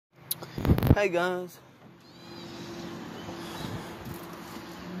Hey guys,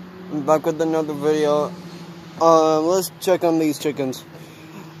 I'm back with another video. Let's check on these chickens.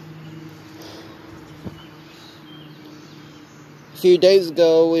 A few days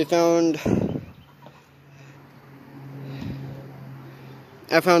ago, I found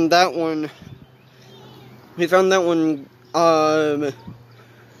that one. We found that one a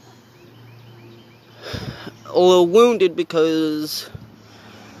little wounded because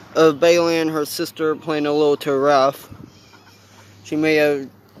of Bailey and her sister playing a little too rough. She may have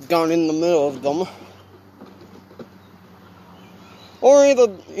gone in the middle of them,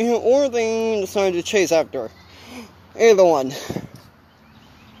 or they decided to chase after her. Either one.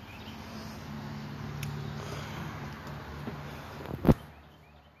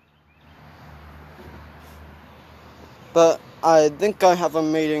 But I think I have a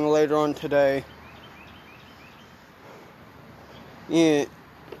meeting later on today. Yeah,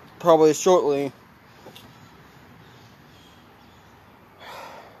 probably shortly.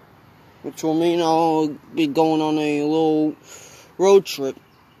 Which will mean I'll be going on a little road trip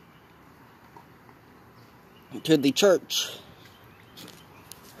to the church.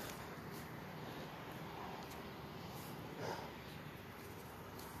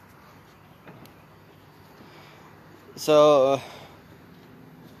 So,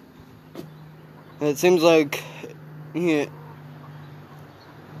 it seems like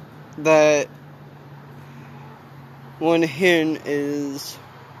that one hen is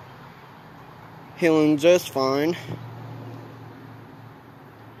healing just fine.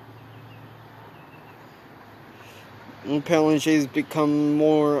 And apparently she's become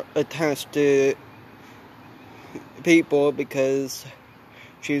more attached to people because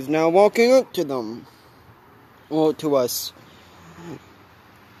she's now walking up to them. Well, to us.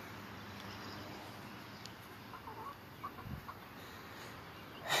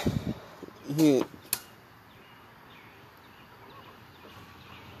 Yeah.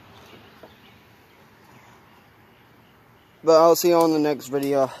 But I'll see you on the next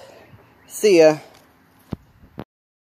video. See ya.